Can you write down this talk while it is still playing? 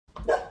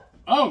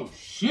Oh,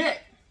 shit.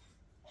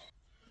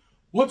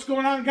 What's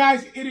going on,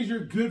 guys? It is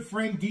your good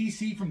friend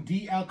DC from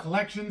DL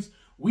Collections.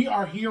 We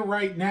are here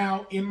right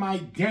now in my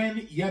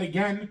den yet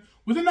again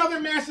with another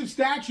massive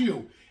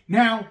statue.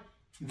 Now,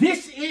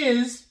 this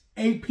is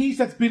a piece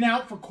that's been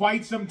out for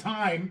quite some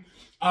time.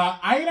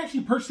 I had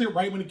actually purchased it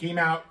right when it came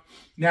out.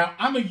 Now,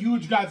 I'm a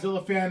huge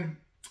Godzilla fan.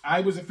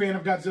 I was a fan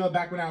of Godzilla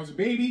back when I was a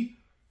baby,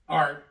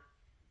 or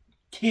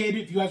kid,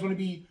 if you guys want to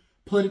be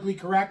politically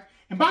correct.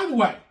 And by the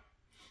way,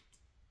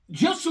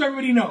 just so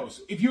everybody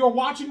knows, if you are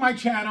watching my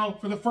channel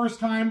for the first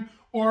time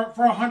or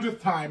for 100th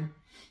time,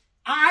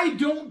 I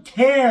don't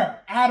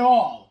care at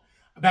all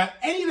about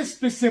any of the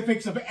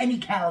specifics of any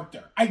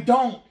character. I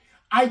don't.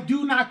 I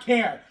do not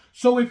care.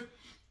 So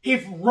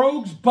if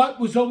Rogue's butt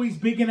was always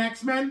big in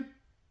X-Men,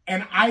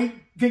 and I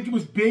think it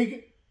was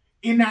big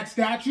in that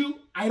statue,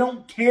 I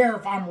don't care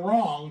if I'm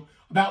wrong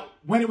about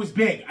when it was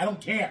big. I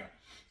don't care.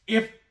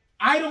 If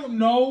I don't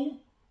know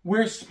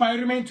where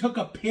Spider-Man took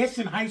a piss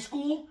in high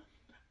school,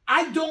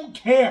 I don't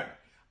care.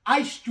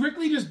 I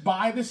strictly just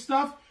buy this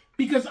stuff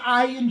because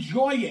I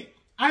enjoy it.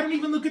 I don't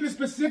even look at the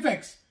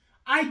specifics.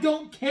 I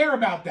don't care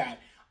about that.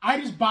 I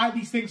just buy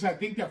these things. I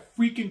think they're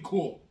freaking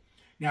cool.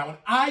 Now, when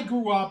I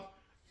grew up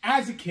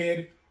as a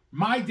kid,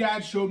 my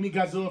dad showed me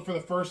Godzilla for the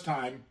first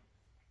time.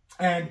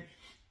 And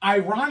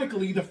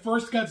ironically, the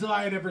first Godzilla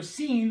I had ever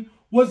seen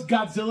was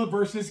Godzilla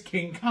vs.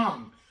 King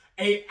Kong.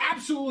 An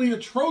absolutely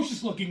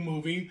atrocious looking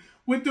movie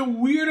with the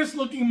weirdest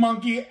looking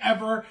monkey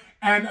ever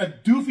and a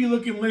doofy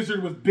looking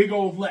lizard with big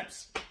old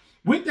lips.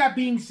 With that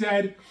being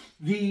said,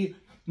 the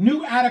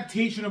new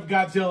adaptation of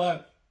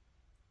Godzilla,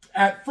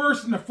 at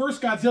first, in the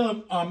first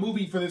Godzilla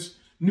movie for this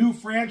new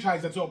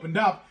franchise that's opened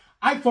up,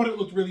 I thought it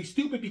looked really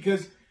stupid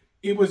because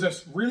it was a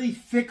really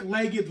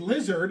thick-legged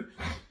lizard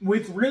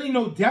with really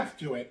no depth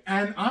to it.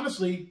 And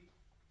honestly,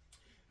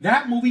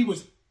 that movie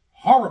was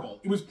horrible.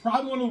 It was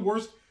probably one of the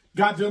worst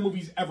Godzilla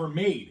movies ever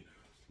made.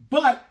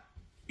 But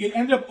it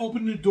ended up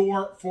opening the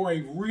door for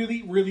a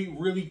really, really,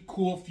 really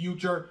cool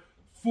future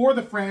for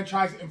the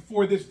franchise and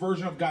for this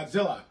version of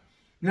Godzilla.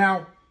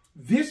 Now,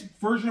 this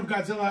version of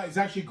Godzilla has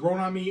actually grown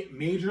on me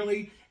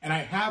majorly, and I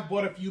have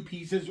bought a few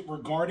pieces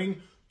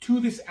regarding to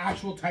this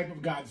actual type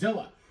of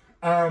Godzilla.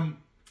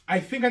 I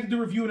think I did the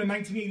review in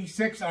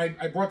 1986.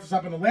 I brought this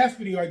up in the last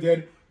video I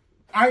did.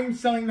 I am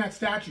selling that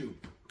statue.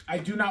 I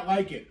do not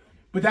like it.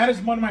 But that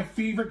is one of my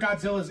favorite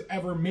Godzillas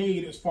ever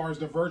made as far as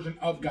the version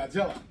of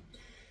Godzilla.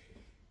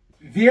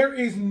 There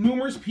is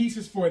numerous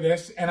pieces for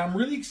this, and I'm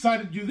really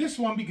excited to do this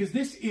one because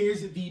this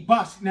is the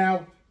bust.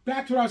 Now,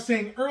 back to what I was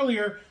saying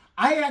earlier,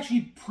 I had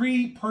actually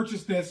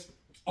pre-purchased this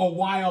a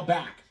while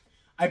back.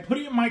 I put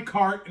it in my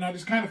cart, and I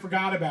just kind of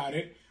forgot about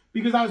it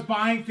because I was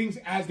buying things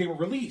as they were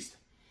released.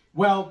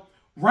 Well,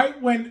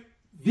 right when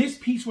this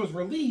piece was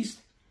released,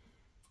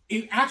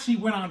 it actually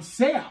went on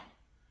sale.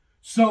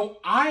 So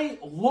I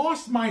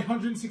lost my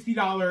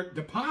 $160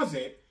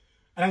 deposit,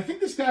 and I think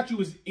the statue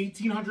was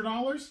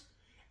 $1,800,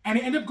 and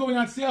it ended up going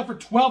on sale for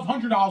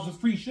 $1,200 with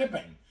free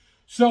shipping.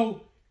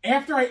 So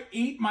after I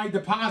ate my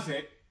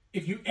deposit,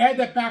 if you add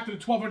that back to the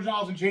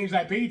 $1,200 and change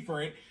that I paid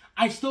for it,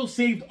 I still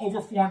saved over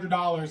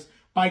 $400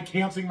 by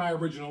canceling my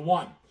original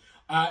one.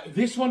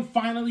 This one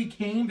finally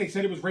came. They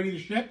said it was ready to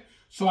ship,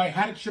 so I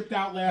had it shipped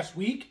out last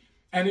week,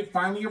 and it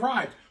finally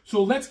arrived.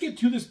 So let's get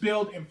to this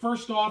build, and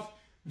first off,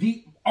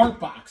 the art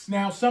box.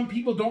 Now, some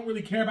people don't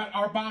really care about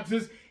art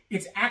boxes.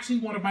 It's actually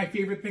one of my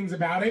favorite things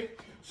about it.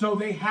 So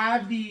they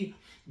have the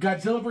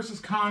Godzilla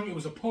vs. Kong. It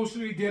was a poster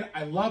they did.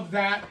 I love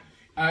that.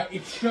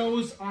 It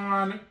shows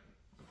on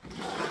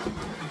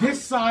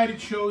this side,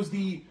 it shows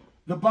the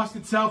bust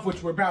itself,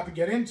 which we're about to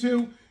get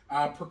into,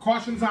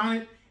 precautions on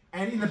it.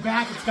 And in the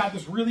back, it's got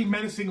this really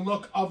menacing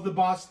look of the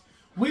bust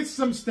with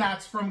some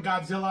stats from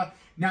Godzilla.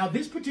 Now,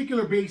 this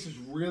particular base is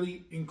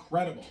really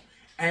incredible.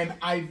 And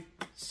I've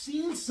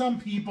seen some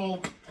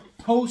people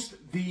post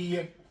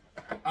their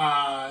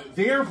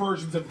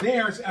versions of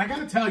theirs. And I got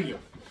to tell you,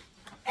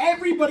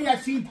 everybody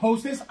I've seen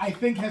post this, I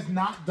think, has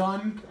not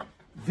done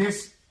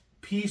this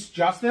piece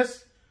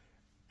justice.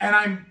 And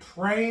I'm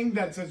praying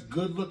that it's as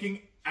good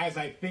looking as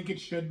I think it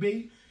should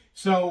be.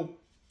 So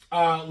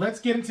let's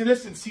get into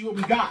this and see what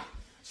we got.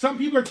 Some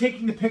people are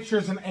taking the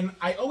pictures, and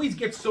I always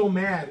get so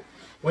mad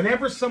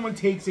whenever someone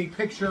takes a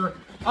picture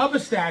of a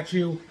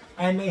statue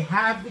and they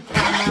have the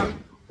camera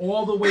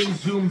all the way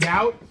zoomed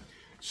out.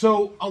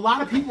 So a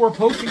lot of people were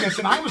posting this,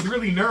 and I was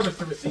really nervous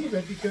to receive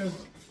it because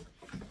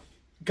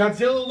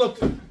Godzilla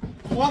looked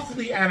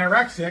awfully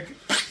anorexic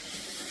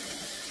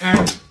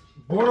and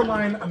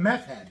borderline a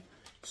meth head.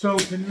 So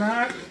to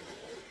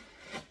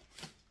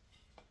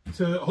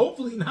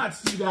hopefully not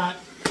see that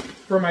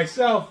for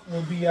myself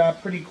will be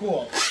pretty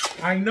cool.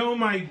 I know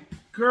my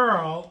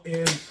girl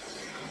is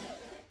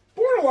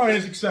borderline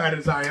as excited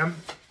as I am.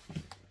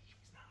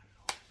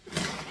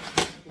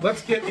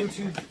 Let's get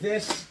into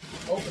this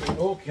opening.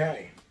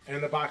 Okay.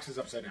 And the box is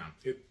upside down.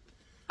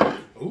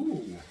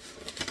 Ooh.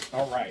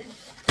 All right.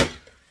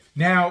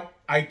 Now,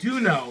 I do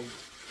know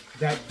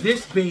that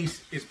this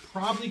base is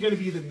probably going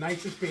to be the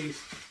nicest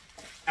base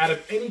out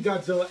of any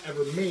Godzilla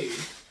ever made.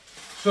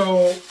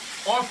 So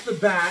off the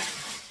bat,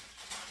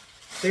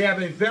 they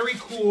have a very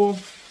cool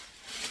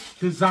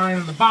design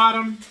on the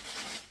bottom.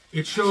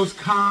 It shows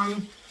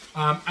Kong.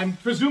 I'm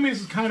presuming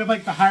this is kind of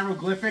like the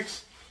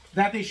hieroglyphics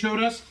that they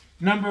showed us.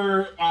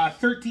 Number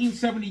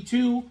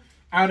 1372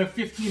 out of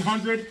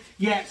 1500.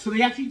 Yeah, so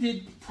they actually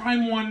did,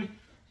 Prime 1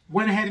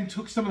 went ahead and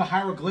took some of the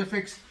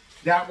hieroglyphics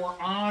that were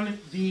on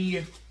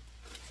the,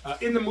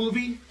 in the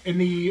movie, in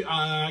the,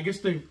 I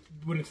guess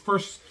when it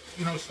first,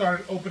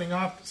 started opening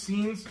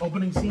scenes.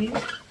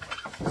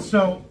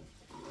 So,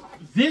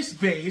 this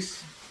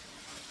base,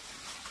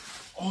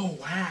 oh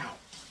wow.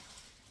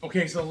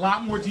 Okay, so a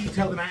lot more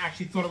detail than I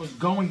actually thought it was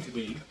going to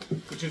be,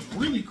 which is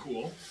really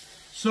cool.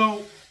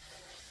 So,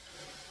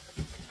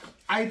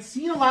 I'd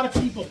seen a lot of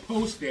people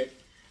post it,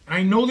 and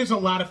I know there's a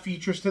lot of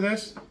features to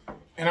this,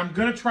 and I'm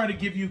going to try to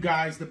give you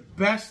guys the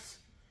best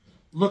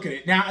look at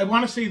it. Now, I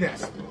want to say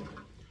this.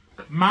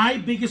 My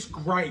biggest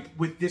gripe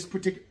with this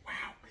particular...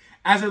 Wow.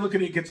 As I look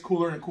at it, it gets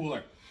cooler and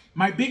cooler.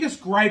 My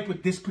biggest gripe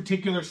with this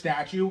particular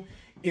statue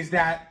is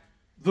that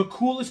the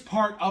coolest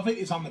part of it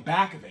is on the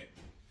back of it.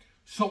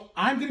 So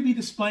I'm going to be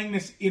displaying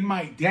this in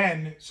my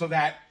den so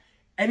that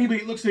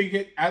anybody that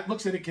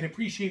looks at it can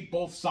appreciate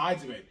both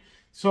sides of it.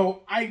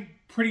 So I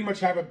pretty much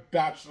have a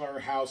bachelor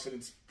house, and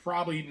it's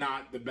probably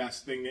not the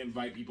best thing to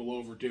invite people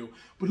over to.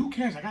 But who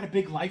cares? I got a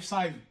big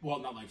life-size, well,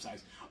 not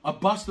life-size, a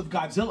bust of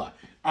Godzilla.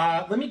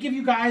 Let me give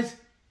you guys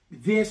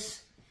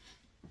this,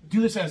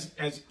 do this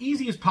as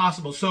easy as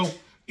possible. So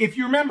if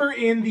you remember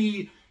in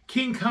the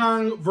King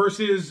Kong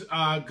versus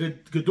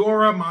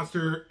Ghidorah,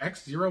 Monster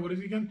X-Zero, what is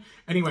he again?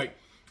 Anyway,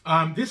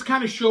 this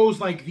kind of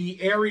shows like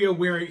the area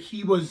where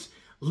he was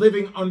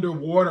living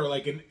underwater,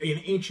 like an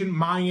ancient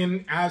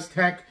Mayan,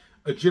 Aztec,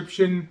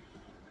 Egyptian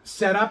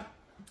setup.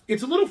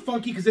 It's a little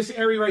funky because this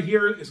area right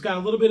here has got a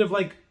little bit of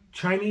like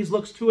Chinese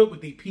looks to it with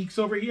the peaks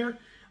over here.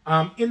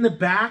 In the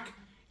back,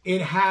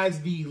 it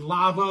has the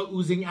lava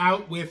oozing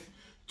out with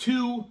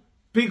two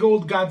big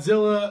old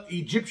Godzilla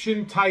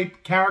Egyptian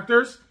type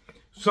characters.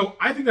 So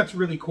I think that's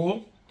really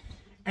cool.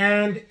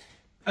 And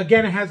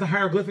again, it has the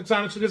hieroglyphics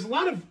on it. So there's a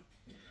lot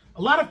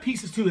of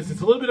pieces to this.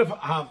 It's a little bit of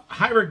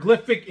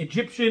hieroglyphic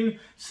Egyptian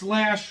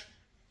slash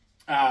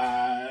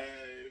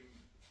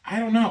I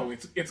don't know.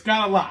 It's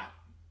got a lot,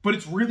 but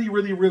it's really,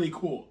 really, really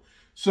cool.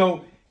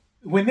 So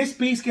when this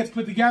base gets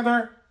put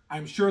together,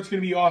 I'm sure it's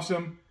going to be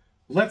awesome.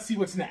 Let's see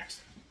what's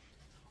next.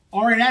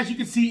 All right, as you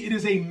can see, it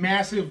is a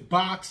massive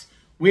box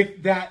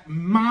with that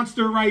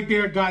monster right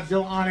there,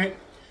 Godzilla, on it.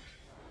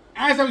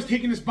 As I was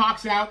taking this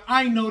box out,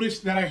 I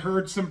noticed that I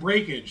heard some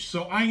breakage.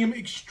 So I am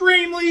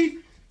extremely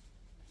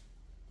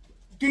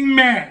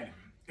mad.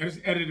 I just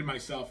edited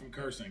myself from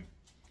cursing.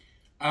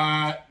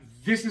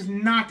 This is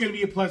not going to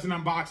be a pleasant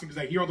unboxing because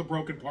I hear all the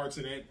broken parts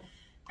in it.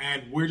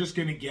 And we're just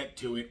going to get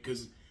to it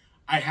because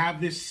I have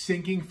this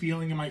sinking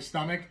feeling in my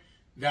stomach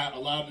that a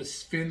lot of the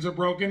fins are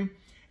broken.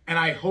 And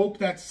I hope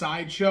that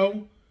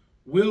Sideshow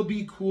will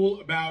be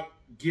cool about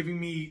giving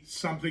me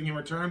something in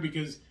return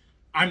because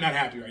I'm not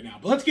happy right now.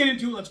 But let's get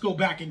into it. Let's go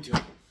back into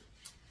it.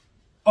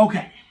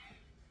 Okay.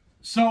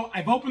 So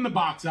I've opened the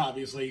box,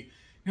 obviously.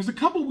 There's a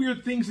couple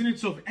weird things in it.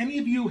 So if any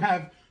of you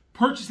have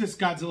purchased this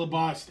Godzilla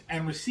bust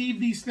and received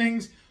these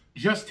things,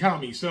 just tell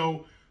me.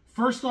 So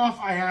first off,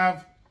 I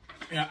have,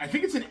 I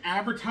think it's an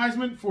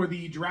advertisement for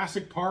the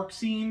Jurassic Park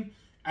scene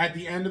at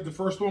the end of the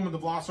first one when the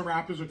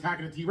Velociraptors are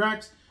attacking the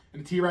T-Rex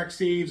and the T-Rex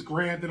saves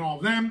Grant and all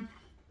of them.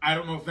 I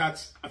don't know if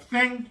that's a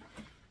thing.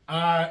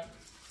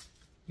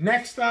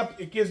 Next up,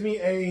 it gives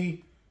me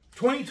a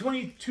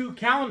 2022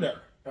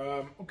 calendar.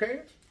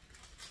 Okay.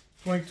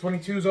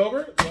 2022 is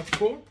over. That's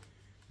cool.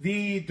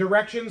 The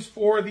directions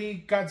for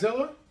the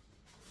Godzilla.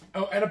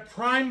 Oh, and a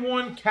Prime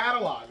 1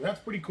 catalog. That's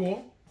pretty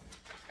cool.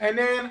 And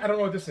then, I don't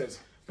know what this is.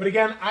 But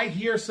again, I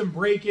hear some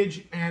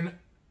breakage and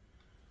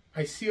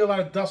I see a lot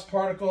of dust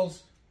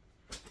particles.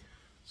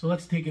 So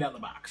let's take it out of the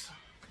box.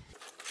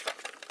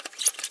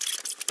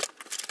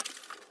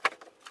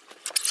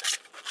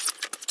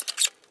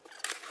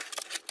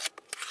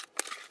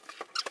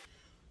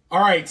 All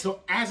right,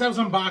 so as I was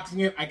unboxing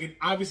it, I could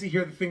obviously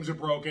hear the things are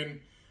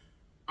broken.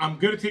 I'm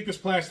going to take this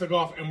plastic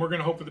off, and we're going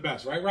to hope for the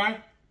best. Right,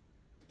 Ryan?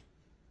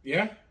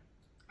 Yeah?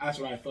 That's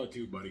what I thought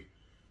too, buddy.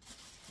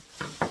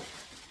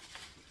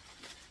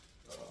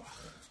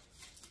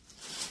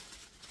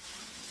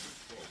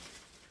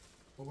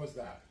 What was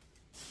that?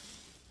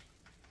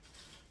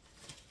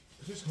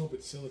 I just hope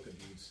it's silica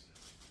beads.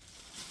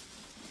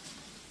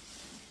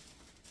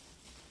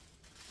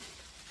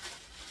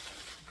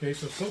 Okay,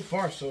 so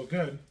far, so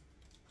good.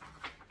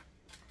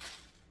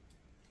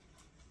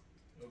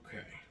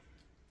 Okay.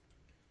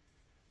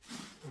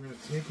 I'm going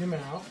to take him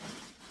out.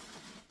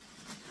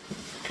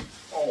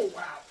 Oh,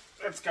 wow.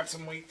 That's got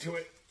some weight to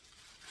it.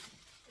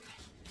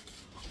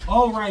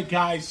 All right,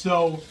 guys.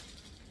 So,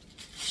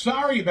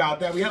 sorry about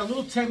that. We had a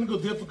little technical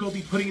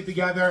difficulty putting it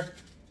together.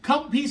 A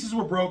couple pieces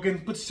were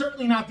broken, but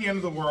certainly not the end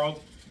of the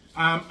world.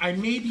 I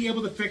may be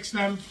able to fix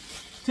them.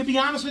 To be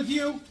honest with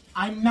you,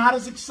 I'm not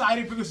as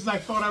excited for this as I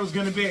thought I was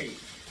going to be.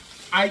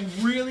 I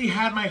really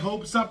had my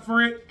hopes up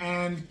for it,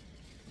 and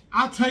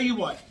I'll tell you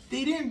what,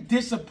 they didn't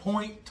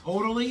disappoint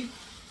totally,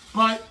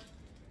 but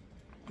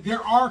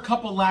there are a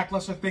couple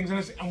lackluster things in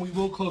this, and we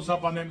will close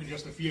up on them in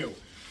just a few.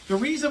 The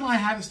reason why I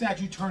have the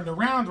statue turned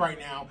around right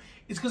now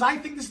is because I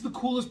think this is the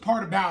coolest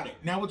part about it.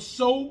 Now, what's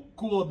so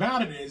cool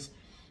about it is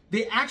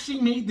they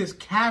actually made this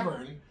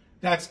cavern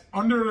that's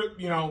under,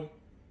 you know,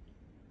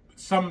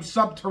 some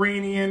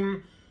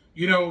subterranean,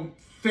 you know,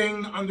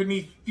 thing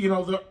underneath, you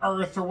know, the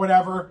earth or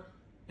whatever,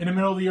 in the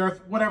middle of the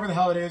earth, whatever the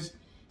hell it is.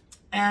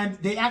 And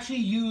they actually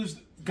used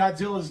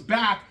Godzilla's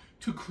back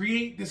to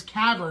create this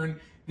cavern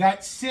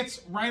that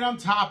sits right on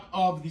top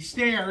of the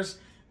stairs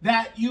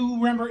that you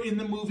remember in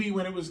the movie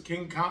when it was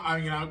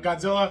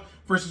Godzilla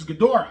versus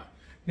Ghidorah.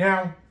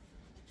 Now,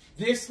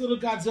 this little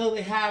Godzilla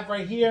they have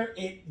right here,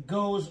 it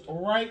goes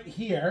right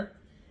here.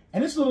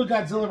 And this little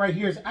Godzilla right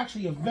here is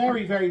actually a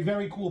very, very,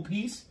 very cool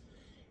piece.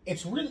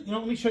 It's really, you know,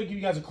 let me give you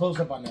guys a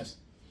close-up on this.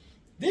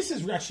 This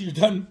is actually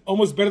done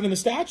almost better than the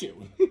statue.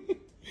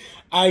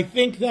 I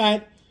think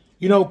that,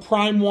 you know,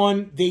 Prime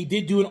 1, they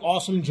did do an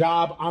awesome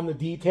job on the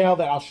detail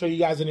that I'll show you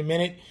guys in a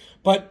minute.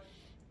 But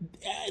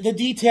the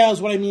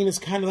details, what I mean is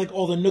kind of like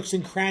all the nooks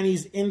and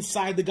crannies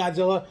inside the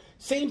Godzilla.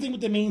 Same thing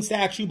with the main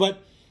statue,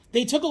 but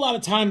they took a lot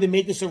of time to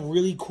make this a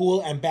really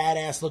cool and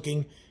badass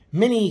looking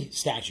mini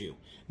statue.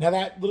 Now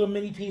that little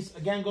mini piece,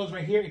 again, goes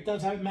right here. It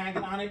does have a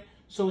magnet on it,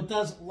 so it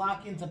does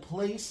lock into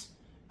place.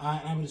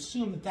 And I would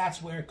assume that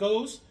that's where it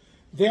goes.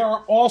 There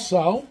are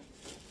also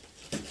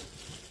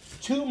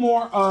two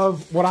more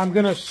of what I'm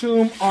going to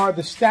assume are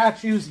the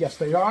statues, yes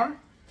they are,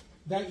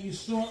 that you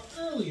saw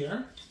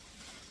earlier.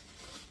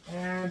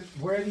 And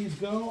where these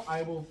go,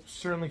 I will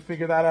certainly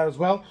figure that out as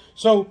well.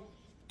 So,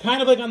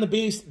 kind of like on the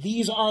base,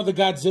 these are the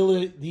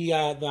Godzilla,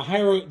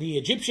 the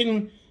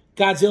Egyptian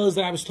Godzillas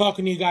that I was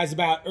talking to you guys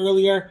about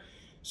earlier.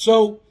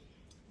 So,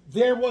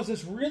 there was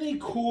this really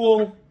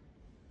cool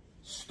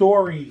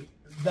story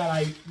that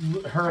I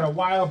heard a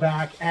while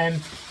back, and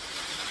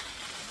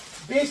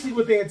basically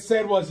what they had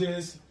said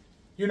is,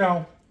 you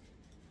know,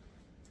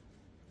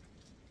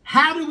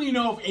 how do we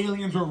know if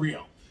aliens are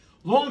real?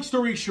 Long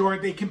story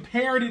short, they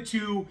compared it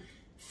to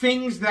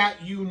things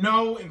that you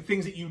know and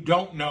things that you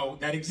don't know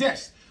that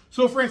exist.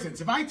 So, for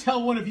instance, if I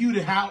tell one of you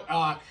to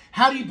how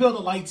do you build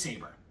a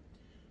lightsaber?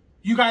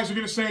 You guys are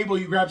going to say, well,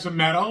 you grab some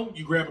metal,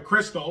 you grab a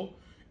crystal,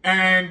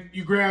 and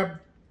you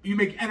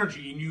make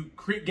energy, and you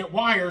get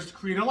wires to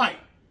create a light.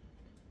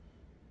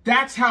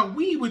 That's how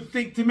we would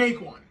think to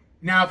make one.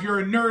 Now, if you're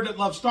a nerd that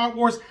loves Star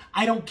Wars,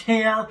 I don't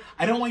care.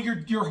 I don't want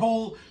your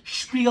whole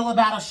spiel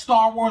about a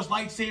Star Wars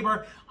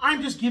lightsaber.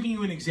 I'm just giving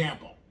you an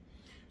example.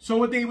 So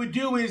what they would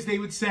do is they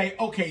would say,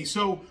 okay,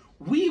 so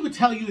we would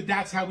tell you that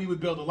that's how we would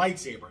build a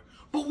lightsaber.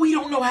 But we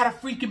don't know how to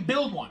freaking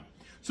build one.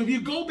 So if you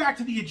go back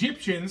to the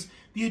Egyptians,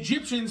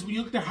 when you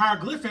look at their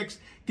hieroglyphics,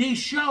 they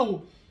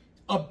show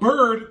a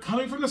bird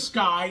coming from the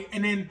sky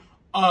and then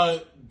a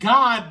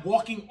god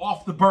walking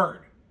off the bird.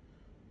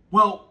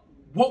 Well,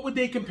 what would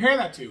they compare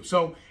that to?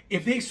 So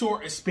if they saw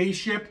a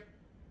spaceship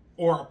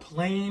or a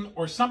plane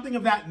or something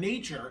of that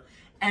nature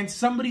and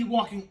somebody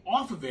walking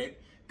off of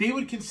it, they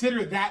would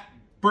consider that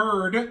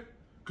bird,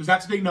 because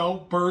that's what they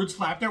know, birds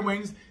flap their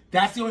wings,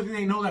 that's the only thing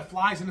they know that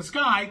flies in the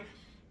sky,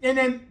 and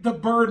then the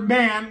bird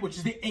man, which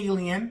is the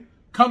alien,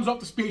 comes off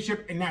the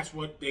spaceship, and that's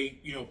what they,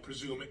 you know,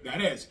 presume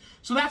that is.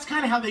 So that's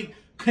kind of how they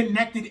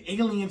connected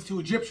aliens to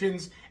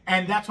Egyptians,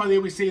 and that's why they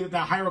always say that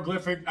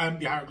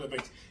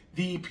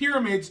the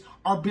pyramids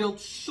are built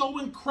so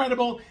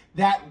incredible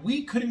that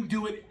we couldn't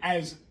do it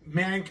as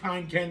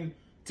mankind can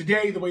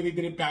today the way they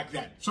did it back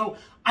then. So,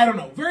 I don't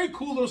know. Very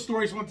cool little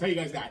stories. I want to tell you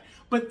guys that.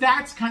 But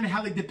that's kind of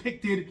how they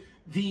depicted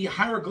the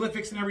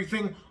hieroglyphics and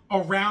everything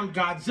around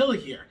Godzilla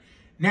here.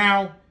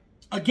 Now,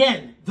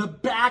 again, the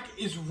back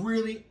is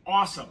really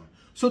awesome.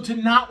 So to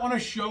not want to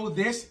show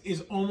this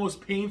is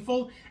almost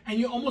painful, and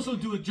you almost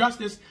don't do it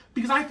justice,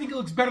 because I think it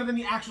looks better than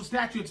the actual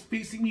statue it's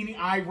facing me in the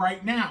eye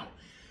right now.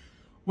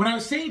 What I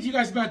was saying to you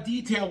guys about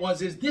detail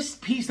is this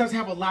piece does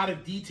have a lot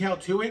of detail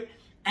to it,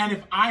 and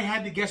if I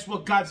had to guess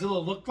what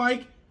Godzilla looked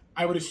like,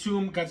 I would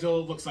assume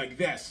Godzilla looks like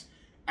this,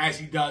 as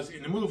he does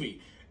in the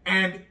movie.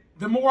 And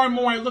the more and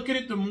more I look at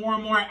it, the more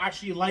and more I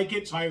actually like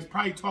it, so I was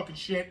probably talking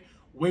shit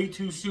way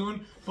too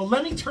soon. But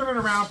let me turn it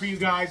around for you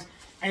guys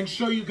and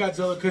show you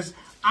Godzilla, because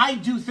I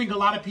do think a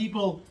lot of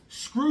people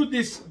screwed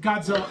this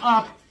Godzilla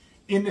up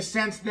in the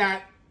sense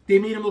that they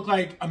made him look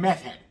like a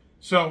meth head.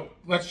 So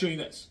let's show you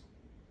this.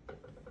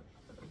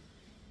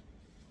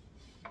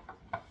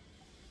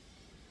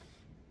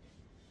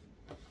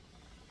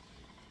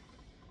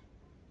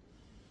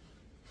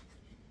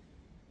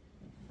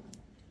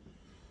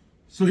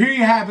 So here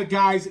you have it,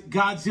 guys.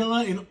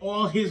 Godzilla in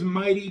all his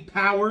mighty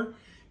power.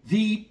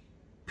 The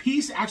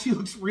piece actually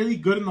looks really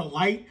good in the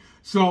light.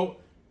 So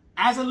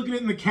as I look at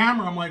it in the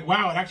camera, I'm like,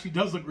 wow, it actually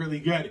does look really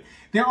good.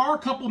 There are a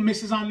couple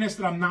misses on this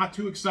that I'm not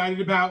too excited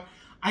about.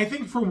 I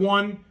think, for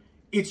one,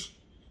 it's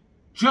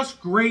just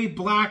gray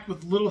black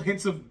with little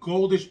hints of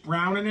goldish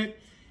brown in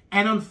it.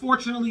 And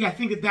unfortunately, I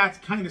think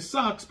that kind of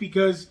sucks,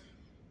 because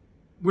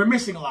we're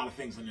missing a lot of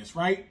things in this,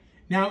 right?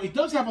 Now, it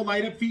does have a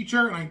light up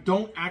feature, and I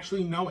don't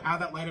actually know how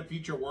that light up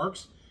feature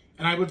works.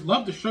 And I would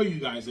love to show you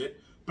guys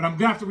it, but I'm going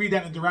to have to read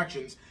that in the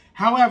directions.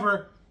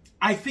 However,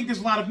 I think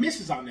there's a lot of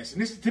misses on this.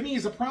 And this, to me,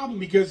 is a problem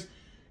because,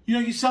 you know,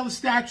 you sell the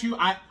statue.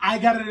 I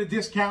got it at a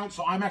discount,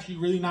 so I'm actually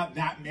really not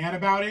that mad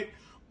about it.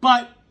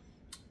 But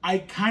I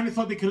kind of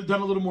thought they could have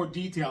done a little more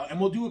detail. And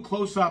we'll do a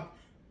close-up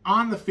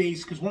on the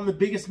face because one of the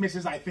biggest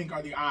misses, I think,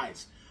 are the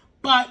eyes.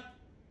 But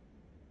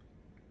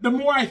the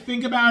more I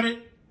think about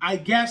it, I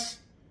guess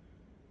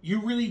you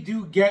really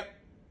do get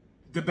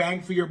the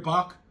bang for your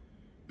buck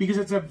because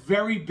it's a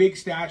very big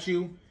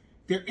statue.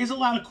 There is a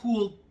lot of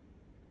cool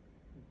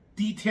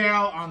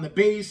detail on the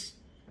base.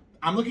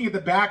 I'm looking at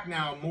the back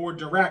now more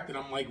direct, and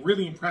I'm like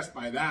really impressed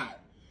by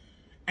that.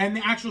 And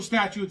the actual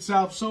statue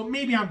itself, so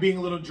maybe I'm being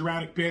a little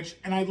dramatic bitch,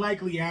 and I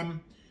likely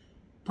am.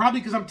 Probably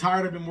because I'm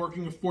tired. I've been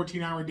working a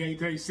 14-hour day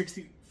today,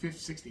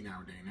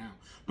 16-hour day now.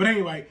 But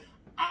anyway,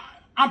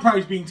 I'm probably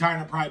just being tired.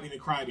 I'm probably being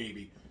a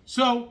crybaby.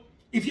 So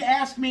if you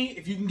ask me,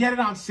 if you can get it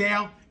on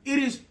sale, it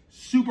is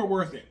super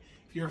worth it.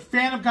 If you're a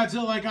fan of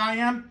Godzilla like I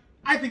am,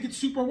 I think it's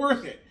super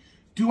worth it.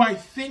 Do I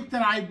think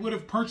that I would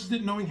have purchased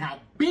it knowing how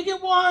big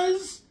it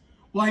was?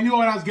 Well, I knew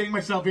what I was getting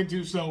myself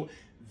into, so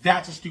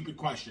that's a stupid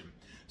question.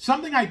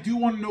 Something I do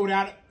want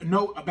to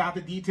note about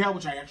the detail,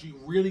 which I actually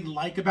really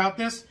like about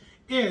this,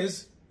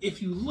 is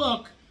if you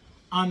look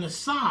on the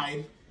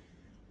side,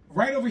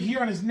 right over here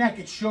on his neck,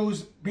 it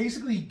shows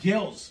basically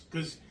gills.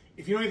 Because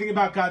if you know anything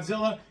about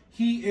Godzilla,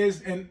 he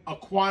is an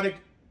aquatic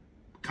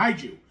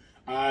kaiju.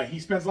 He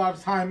spends a lot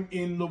of time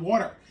in the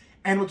water.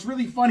 And what's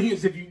really funny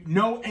is if you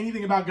know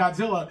anything about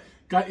Godzilla,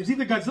 it's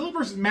either Godzilla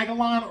versus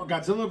Megalon or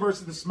Godzilla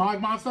versus the Smog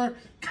Monster.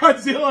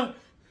 Godzilla,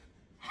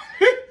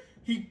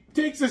 he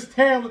takes his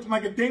tail looking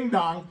like a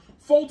ding-dong,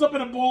 folds up in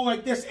a ball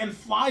like this, and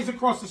flies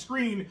across the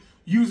screen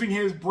using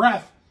his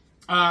breath,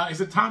 his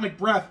atomic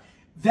breath.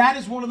 That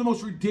is one of the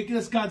most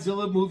ridiculous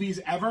Godzilla movies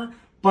ever,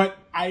 but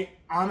I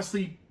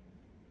honestly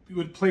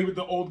would play with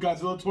the old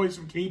Godzilla toys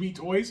from KB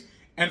Toys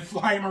and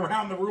fly him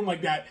around the room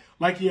like that,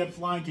 like he had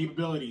flying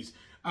capabilities.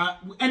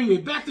 Anyway,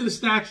 back to the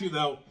statue,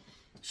 though.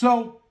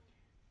 So,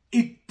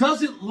 it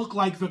doesn't look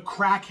like the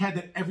crackhead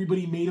that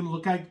everybody made him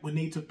look like when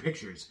they took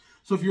pictures.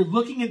 So, if you're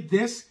looking at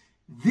this,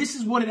 this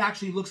is what it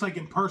actually looks like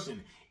in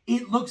person.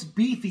 It looks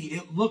beefy.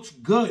 It looks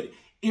good.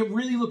 It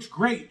really looks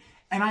great.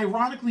 And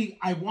ironically,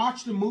 I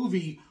watched a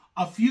movie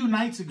a few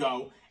nights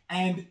ago,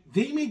 and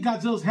they made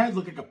Godzilla's head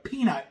look like a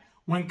peanut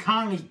when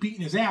Kong is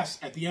beating his ass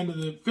at the end of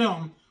the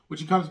film,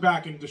 which he comes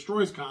back and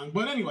destroys Kong.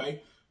 But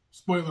anyway,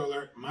 spoiler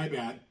alert, my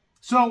bad.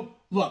 So,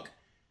 look,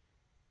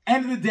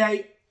 end of the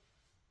day,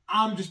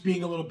 I'm just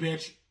being a little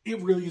bitch.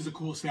 It really is a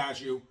cool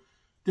statue.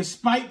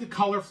 Despite the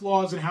color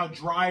flaws and how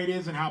dry it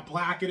is and how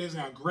black it is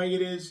and how gray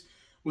it is,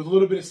 with a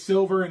little bit of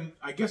silver and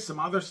I guess some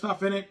other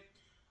stuff in it,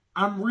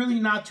 I'm really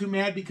not too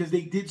mad because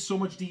they did so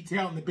much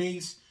detail in the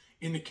base,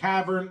 in the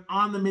cavern,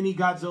 on the mini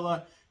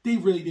Godzilla. They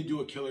really did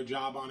do a killer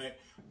job on it.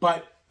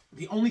 But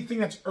the only thing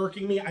that's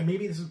irking me, and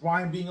maybe this is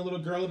why I'm being a little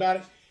girl about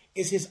it,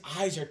 is his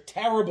eyes are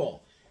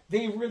terrible.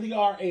 They really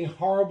are a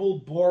horrible,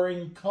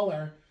 boring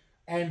color,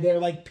 and they're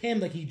like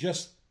pinned like he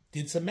just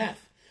did some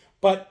meth.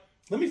 But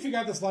let me figure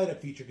out this light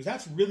up feature, because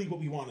that's really what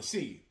we want to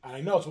see. And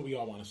I know it's what we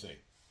all want to see.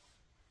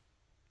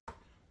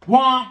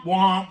 Womp,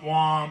 womp,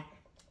 womp.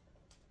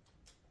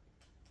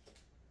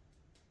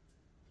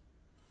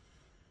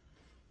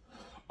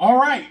 All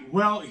right,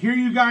 well, here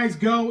you guys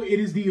go. It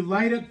is the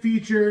light up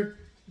feature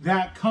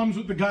that comes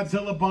with the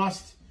Godzilla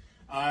bust.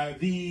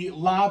 The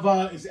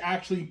lava is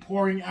actually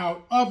pouring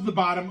out of the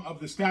bottom of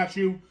the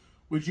statue,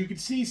 which you can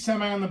see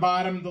semi on the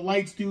bottom. The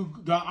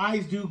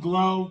eyes do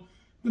glow,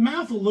 the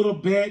mouth a little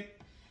bit,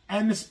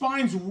 and the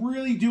spines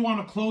really do, on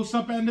a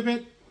close-up end of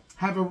it,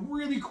 have a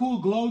really cool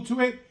glow to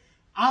it.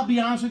 I'll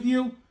be honest with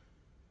you,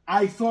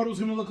 I thought it was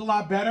going to look a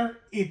lot better.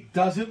 It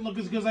doesn't look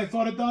as good as I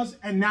thought it does,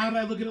 and now that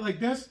I look at it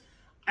like this,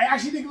 I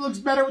actually think it looks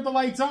better with the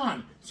lights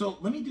on. So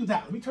let me do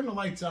that. Let me turn the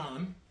lights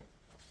on.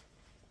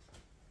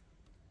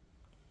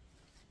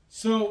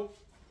 So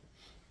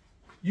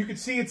you can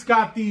see it's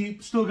got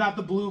still got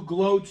the blue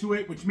glow to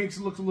it, which makes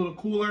it look a little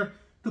cooler.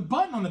 The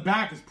button on the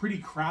back is pretty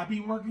crappy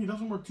working. It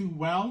doesn't work too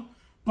well,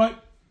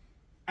 but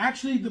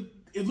actually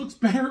it looks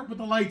better with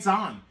the lights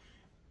on.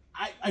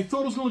 I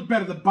thought it was going to look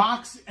better. The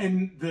box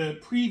and the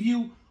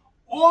preview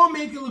all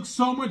make it look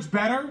so much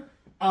better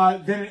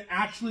than it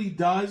actually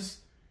does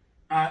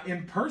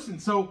in person.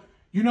 So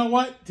you know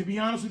what? To be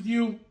honest with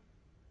you,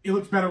 it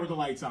looks better with the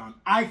lights on.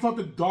 I thought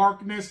the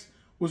darkness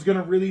was going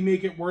to really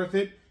make it worth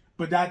it,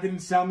 but that didn't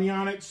sell me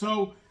on it.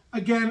 So,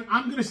 again,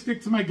 I'm going to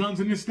stick to my guns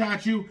in this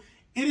statue.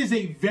 It is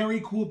a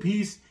very cool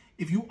piece.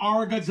 If you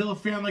are a Godzilla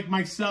fan like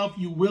myself,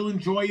 you will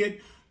enjoy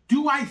it.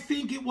 Do I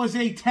think it was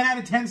a 10 out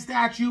of 10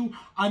 statue,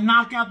 a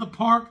knockout the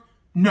park?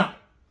 No.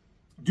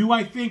 Do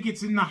I think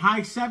it's in the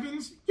high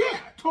 7s? Yeah,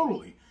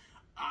 totally.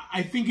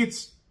 I think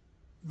it's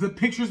the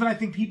pictures that I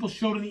think people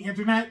showed on the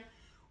internet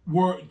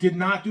did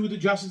not do the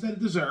justice that it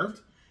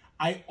deserved.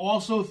 I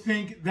also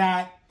think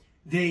that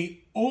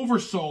they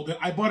oversold it.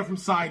 I bought it from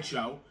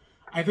Sideshow.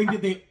 I think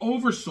that they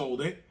oversold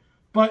it.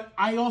 But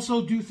I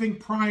also do think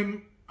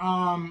Prime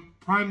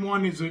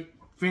One is a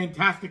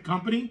fantastic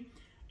company,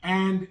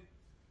 and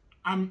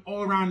I'm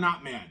all around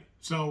not mad.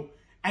 So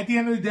at the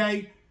end of the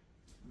day,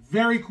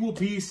 very cool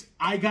piece.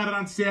 I got it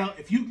on sale.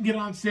 If you can get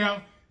it on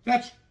sale,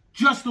 that's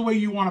just the way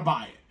you want to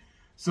buy it.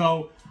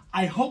 So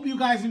I hope you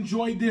guys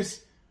enjoyed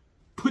this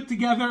put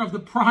together of the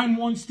Prime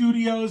One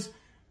Studios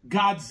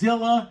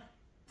Godzilla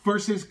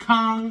versus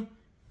Kong.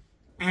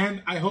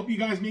 And I hope you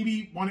guys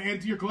maybe want to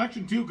add to your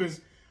collection too,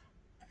 because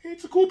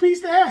it's a cool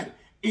piece to add.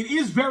 It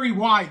is very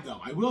wide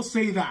though. I will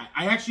say that.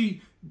 I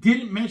actually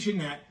didn't mention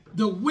that.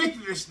 The width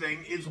of this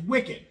thing is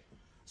wicked.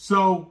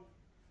 So,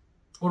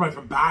 what am I,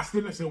 from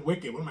Boston? I said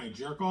wicked. What am I, a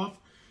jerk off?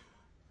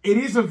 It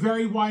is a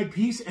very wide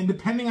piece, and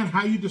depending on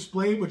how you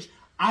display it, which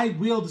I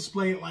will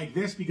display it like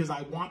this because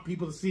I want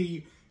people to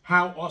see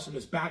how awesome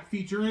this back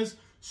feature is.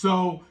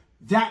 So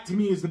that to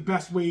me is the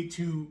best way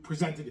to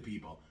present it to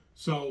people.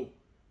 So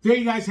there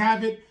you guys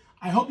have it.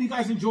 I hope you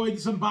guys enjoyed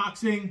this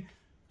unboxing.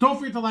 Don't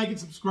forget to like and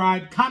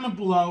subscribe. Comment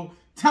below.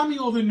 Tell me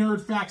all the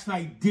nerd facts that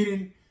I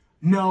didn't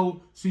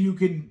know so you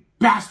can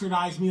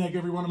bastardize me like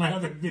every one of my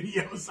other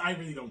videos. I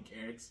really don't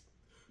care. It's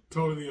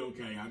totally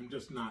okay. I'm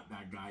just not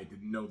that guy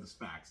to know the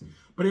facts.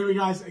 But anyway,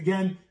 guys,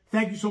 again,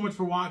 thank you so much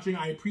for watching.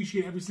 I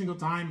appreciate every single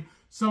time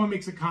someone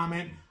makes a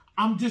comment.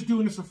 I'm just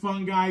doing this for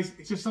fun, guys.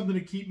 It's just something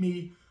to keep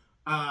me,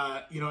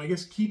 I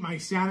guess keep my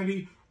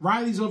sanity.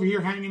 Riley's over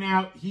here hanging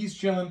out. He's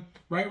chilling.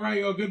 Right, Riley?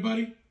 You all good,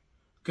 buddy?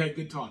 Okay,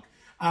 good talk.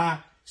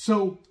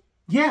 So,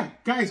 yeah,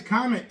 guys,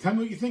 comment. Tell me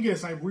what you think of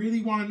this. I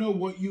really want to know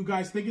what you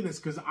guys think of this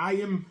because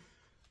I'm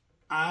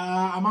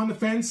on the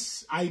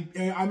fence. I'm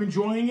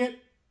enjoying it.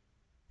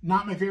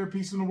 Not my favorite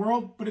piece in the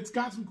world, but it's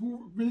got some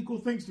cool, really cool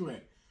things to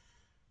it.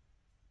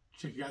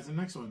 Check you guys in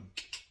the next one.